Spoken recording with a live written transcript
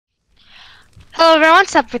Hello everyone,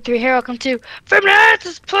 what's up with 3 here? Welcome to 5 Minutes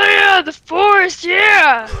is Play the Forest,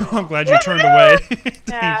 yeah! I'm glad you turned away. Thank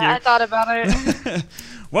Yeah, you. I thought about it.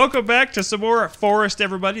 Welcome back to some more Forest,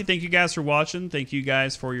 everybody. Thank you guys for watching. Thank you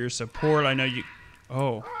guys for your support. I know you...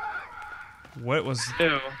 Oh. What was...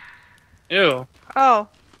 Ew. Ew. Oh,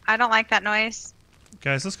 I don't like that noise.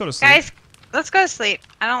 Guys, let's go to sleep. Guys, let's go to sleep.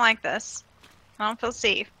 I don't like this. I don't feel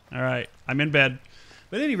safe. Alright, I'm in bed.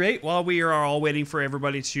 But at any rate, while we are all waiting for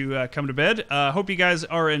everybody to come to bed, hope you guys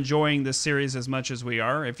are enjoying this series as much as we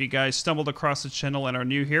are. If you guys stumbled across the channel and are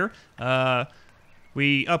new here,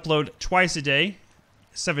 we upload twice a day,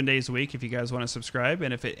 7 days a week if you guys want to subscribe.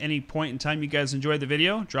 And if at any point in time you guys enjoyed the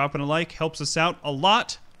video, dropping a like helps us out a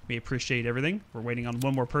lot. We appreciate everything. We're waiting on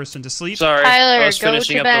one more person to sleep. Sorry, Tyler, I was go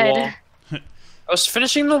finishing to up bed. the wall. I was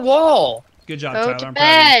finishing the wall. Good job, Go Tyler. to I'm proud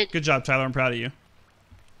of you. bed. Good job, Tyler. I'm proud of you.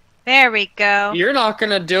 There we go. You're not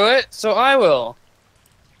gonna do it, so I will.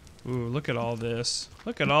 Ooh, look at all this.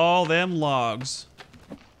 Look at all them logs.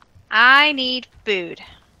 I need food.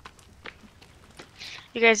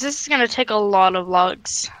 You guys, this is gonna take a lot of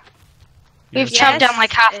logs. We've Yes. chopped down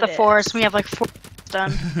like half it the is. forest, and we have like 4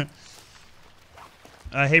 done.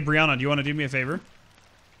 Hey, Brianna, do you want to do me a favor?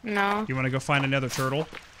 No. You want to go find another turtle?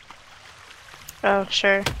 Oh,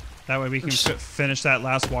 sure. That way we can finish that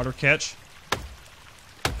last water catch.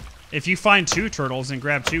 If you find 2 turtles and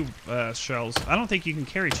grab 2 shells, I don't think you can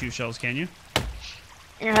carry 2 shells, can you?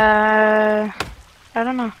 I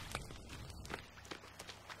don't know.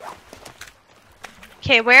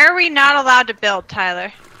 Okay, where are we not allowed to build,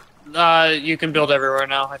 Tyler? You can build everywhere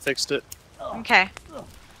now. I fixed it. Okay.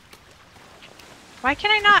 Why can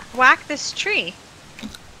I not whack this tree?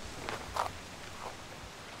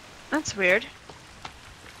 That's weird.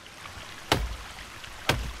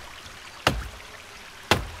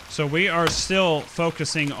 So we are still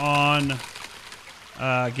focusing on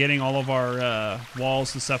getting all of our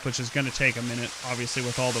walls and stuff, which is going to take a minute, obviously,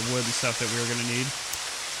 with all the wood and stuff that we're going to need.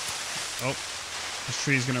 Oh, this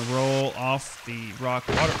tree is going to roll off the rock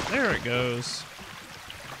water. There it goes.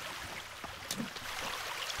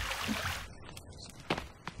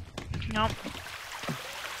 Nope.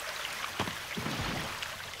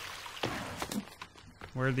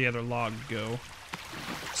 Where'd the other log go?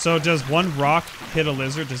 So does one rock hit a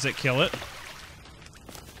lizard? Does it kill it?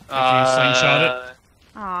 If you slingshot it?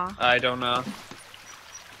 Aw. I don't know.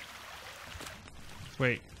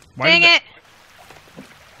 Wait. Why Dang did it!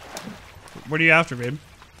 What are you after, babe?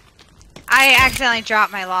 I accidentally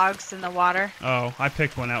dropped my logs in the water. Oh, I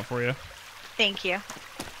picked one out for you. Thank you.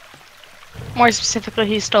 More specifically,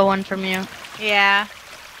 he stole one from you. Yeah,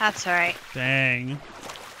 that's alright. Dang.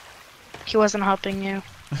 He wasn't helping you.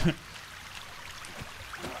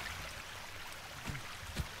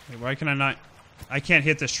 Wait, why can I not... I can't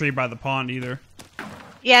hit this tree by the pond either.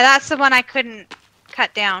 Yeah, that's the one I couldn't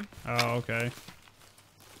cut down. Oh, okay.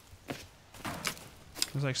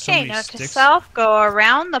 There's like so Okay, many note to sticks. self, go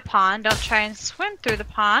around the pond. Don't try and swim through the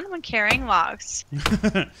pond when carrying logs.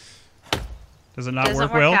 Does it not Doesn't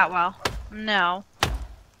work well? out well. No.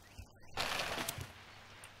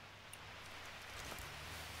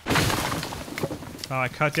 Oh, I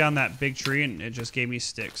cut down that big tree and it just gave me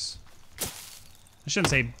sticks. I shouldn't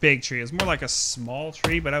say big tree. It's more like a small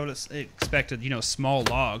tree, but I would have expected, you know, small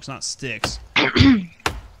logs, not sticks. I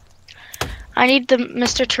need the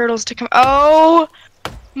Mr. Turtles to come. Oh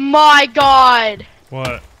my god!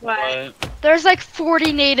 What? What? There's like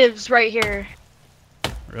 40 natives right here.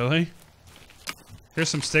 Really? Here's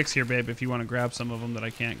some sticks here, babe, if you want to grab some of them that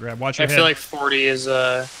I can't grab. Watch your I head. feel like 40 is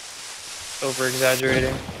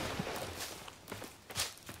over-exaggerating.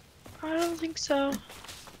 I don't think so.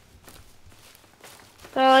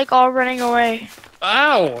 They're like all running away.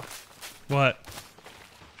 Ow! What?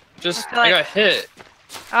 Just, I feel like- I got hit.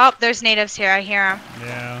 Oh, there's natives here. I hear them.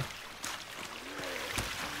 Yeah.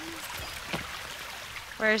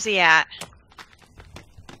 Where's he at?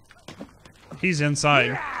 He's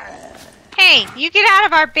inside. Hey, you get out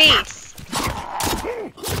of our base.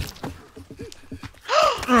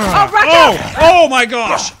 Oh, Rocco! Oh my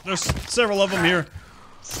gosh! There's several of them here.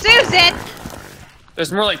 Susan!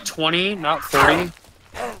 There's more like 20, not 40.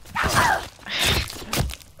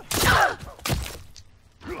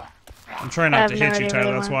 I'm trying I not have to no hit you, idea Tyler. where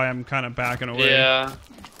they That's went. why I'm kind of backing away. Yeah.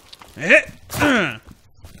 Hit!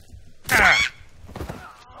 Ah.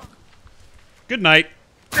 Good night.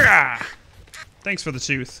 Ah. Thanks for the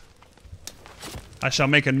tooth. I shall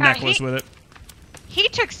make a necklace with it. He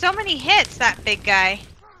took so many hits, that big guy.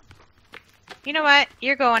 You know what?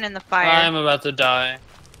 You're going in the fire. I'm about to die.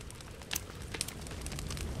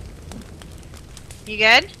 You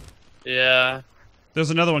good? Yeah.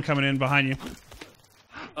 There's another one coming in behind you.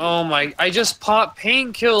 Oh my! I just popped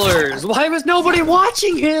painkillers. Why was nobody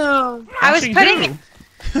watching him? I was putting.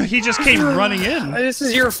 He just came running in. This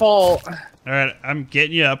is your fault. All right, I'm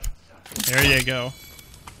getting you up. There you go.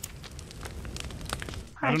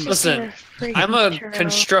 Listen, I'm a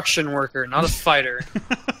construction worker, not a fighter.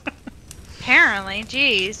 Apparently,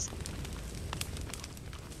 jeez.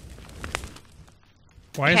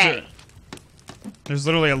 Why is it? There's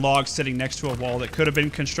literally a log sitting next to a wall that could have been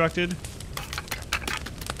constructed.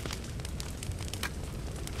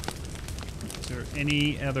 Is there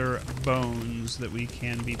any other bones that we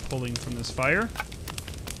can be pulling from this fire?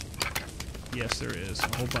 Yes, there is.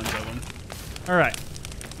 A whole bunch of them. All right.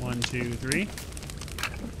 1, 2, 3.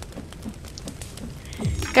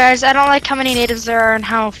 Guys, I don't like how many natives there are and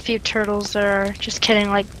how few turtles there are. Just kidding,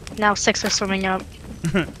 like, now 6 are swimming up.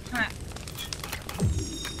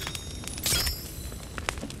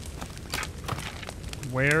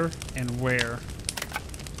 Where and where?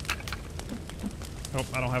 Oh,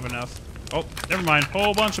 I don't have enough. Oh, never mind.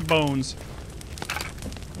 Whole bunch of bones.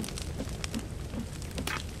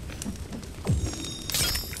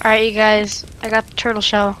 Alright, you guys, I got the turtle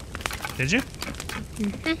shell. Did you?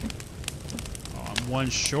 Mm-hmm. Oh, I'm one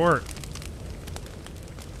short.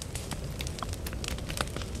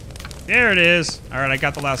 There it is. All right, I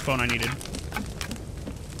got the last bone I needed.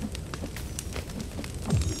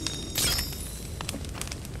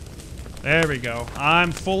 There we go.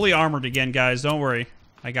 I'm fully armored again, guys. Don't worry.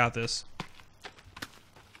 I got this.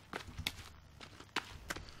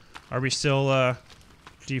 Are we still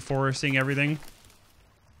deforesting everything?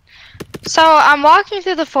 So, I'm walking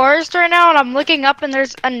through the forest right now, and I'm looking up, and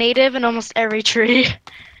there's a native in almost every tree.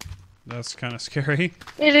 That's kind of scary.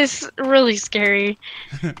 It is really scary.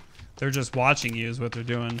 They're just watching you is what they're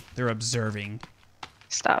doing. They're observing.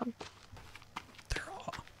 Stop. They're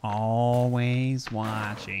always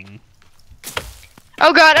watching.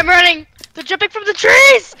 Oh god, I'm running! They're jumping from the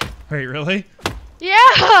trees! Wait, really?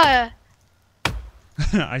 Yeah!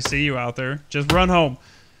 I see you out there. Just run home.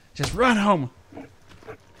 Just run home.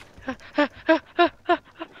 Oh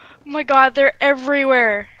my god, they're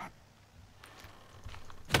everywhere.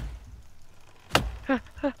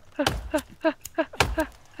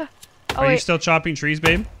 Are you still chopping trees,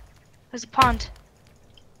 babe? There's a pond.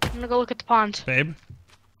 I'm gonna go look at the pond. Babe?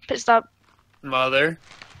 Pissed up. Mother.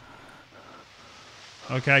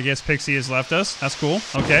 Okay, I guess Pixie has left us. That's cool.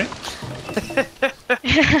 Okay.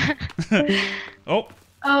 Oh.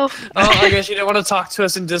 Oh. Oh, I guess you didn't want to talk to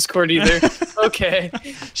us in Discord either. Okay.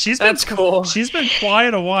 That's cool. She's been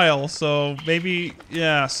quiet a while, so maybe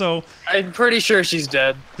yeah. So I'm pretty sure she's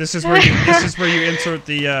dead. this is where you insert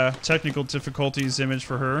the technical difficulties image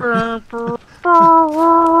for her.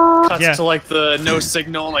 Cuts to like the no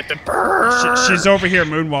signal, like the. She's over here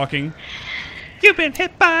moonwalking. You've been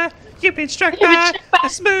hit by. You've been struck by a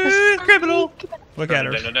smooth criminal. Look at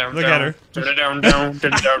her. Look at her.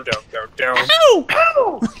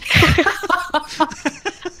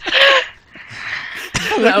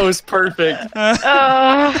 That was perfect.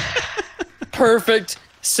 Perfect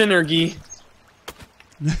synergy.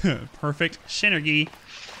 Perfect synergy.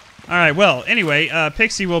 All right. Well, anyway,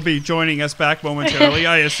 Pixie will be joining us back momentarily,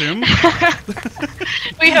 I assume.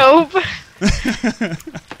 We hope.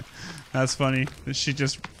 That's funny. She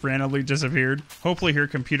just randomly disappeared. Hopefully her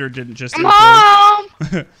computer didn't just Mom!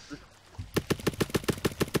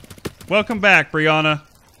 Welcome back, Brianna.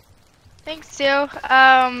 Thanks, Sue.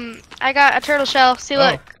 I got a turtle shell. See,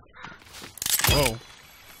 look. Whoa.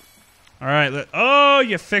 All right. Oh,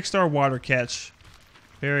 you fixed our water catch.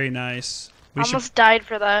 Very nice. We Almost died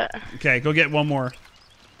for that. Okay, go get one more.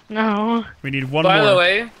 No. We need one more. By the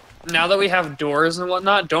way, now that we have doors and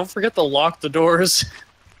whatnot, don't forget to lock the doors.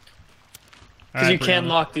 Because you can't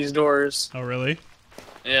lock these doors. Oh, really?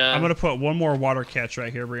 Yeah. I'm going to put one more water catch right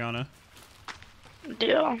here, Brianna.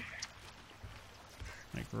 Deal.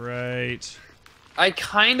 Like, right. I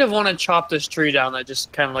kind of want to chop this tree down that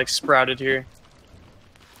just kind of like sprouted here.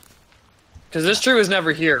 Because this tree was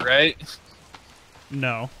never here, right?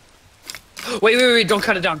 No. Wait, don't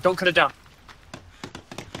cut it down. Don't cut it down.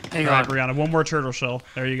 Hang on. All right, Brianna, one more turtle shell.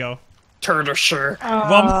 There you go. Turtle shell.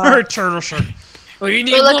 One more turtle shell. We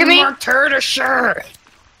need one more turtle shell.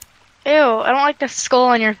 Ew, I don't like the skull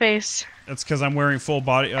on your face. That's because I'm wearing full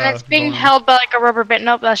body. And it's being held by like a rubber band.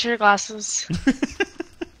 Nope, that's your glasses.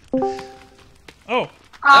 Oh.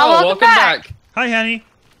 Welcome back. Hi, honey.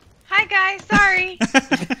 Hi guys, sorry.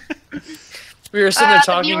 We were sitting there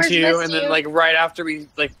talking viewers to you, miss and then you. like right after we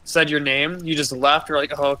like said your name, you just left. We're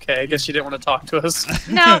like, oh, okay, I guess you didn't want to talk to us.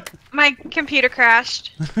 No, my computer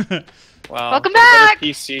crashed. Wow. Welcome What a back!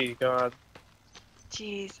 PC, God.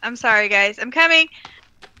 Jeez, I'm sorry guys. I'm coming.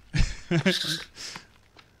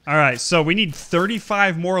 All right, so we need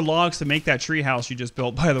 35 more logs to make that tree house you just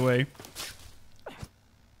built, by the way.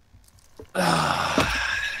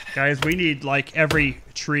 Guys, we need like every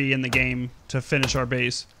tree in the game to finish our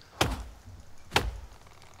base.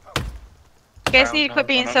 You guys need to quit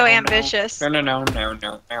being so ambitious.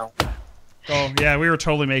 No. Oh, yeah, we were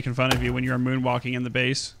totally making fun of you when you were moonwalking in the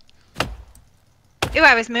base. Ooh,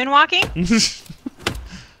 I was moonwalking?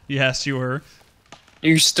 Yes, you were.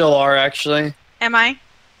 You still are, actually. Am I?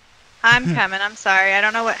 I'm coming. I'm sorry. I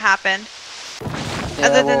don't know what happened.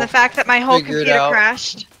 Other than the fact that my whole computer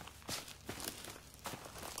crashed.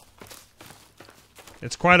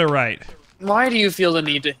 It's quite alright. Why do you feel the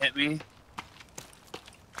need to hit me?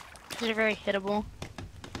 They're very hittable.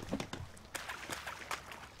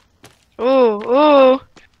 Ooh.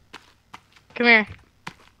 Come here.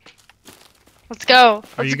 Let's go.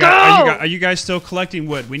 Let's go! Are you guys still collecting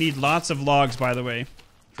wood? We need lots of logs, by the way,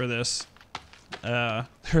 for this.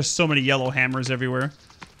 There's so many yellow hammers everywhere.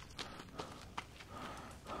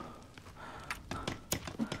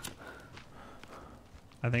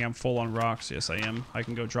 I think I'm full on rocks. Yes, I am. I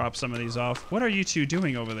can go drop some of these off. What are you two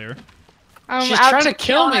doing over there? She's trying to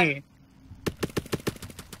kill me.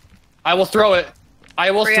 I will throw it.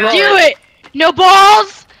 I will throw it. Do it! No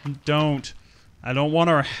balls! Don't. I don't want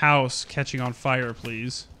our house catching on fire,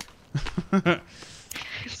 please.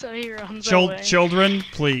 So he runs away. Children,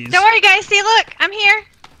 please. Don't worry, guys. See, look. I'm here.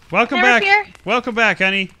 Welcome back. Here. Welcome back,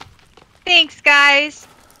 honey. Thanks, guys.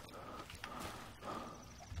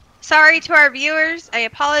 Sorry to our viewers. I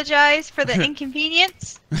apologize for the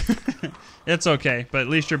inconvenience. It's okay, but at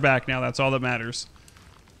least you're back now. That's all that matters.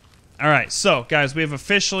 All right, so guys, we've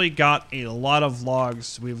officially got a lot of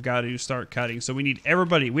logs we've got to start cutting. So we need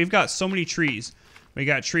everybody. We've got so many trees. We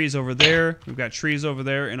got trees over there. We've got trees over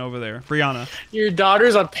there and over there. Brianna. Your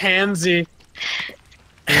daughter's a pansy.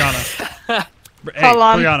 Brianna. Hey, Hold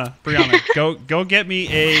on. Brianna, go get me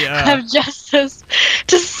a. I have justice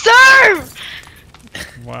to serve.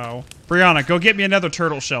 Wow, Brianna, go get me another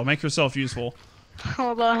turtle shell. Make yourself useful.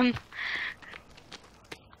 Hold on.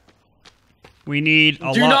 We need a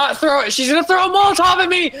lot. Do not throw it. She's gonna throw a Molotov at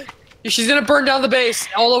me. She's gonna burn down the base.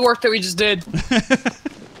 All the work that we just did.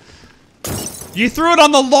 You threw it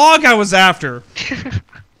on the log I was after.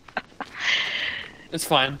 It's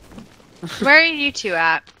fine. Where are you two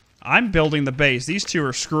at? I'm building the base. These two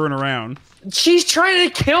are screwing around. She's trying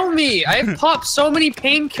to kill me. I've popped so many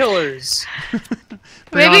painkillers.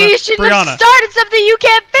 Maybe you shouldn't have started something you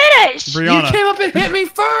can't finish. Brianna. You came up and hit me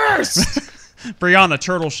first. Brianna,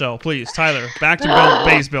 turtle shell, please. Tyler, back to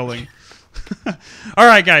base building. All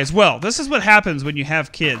right, guys. Well, this is what happens when you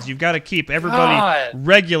have kids. You've got to keep everybody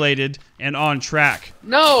regulated and on track.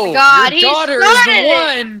 No, God, your daughter is the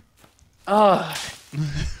one. Ugh.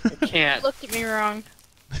 I can't. Looked at me wrong.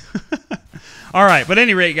 All right, but at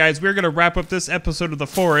any rate, guys, we're going to wrap up this episode of The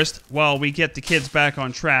Forest while we get the kids back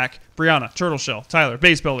on track. Brianna, turtle shell. Tyler,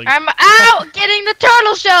 base building. I'm out getting the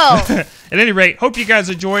turtle shell. At any rate, hope you guys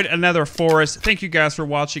enjoyed another Forest. Thank you guys for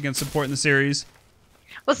watching and supporting the series.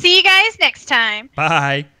 We'll see you guys next time.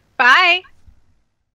 Bye. Bye.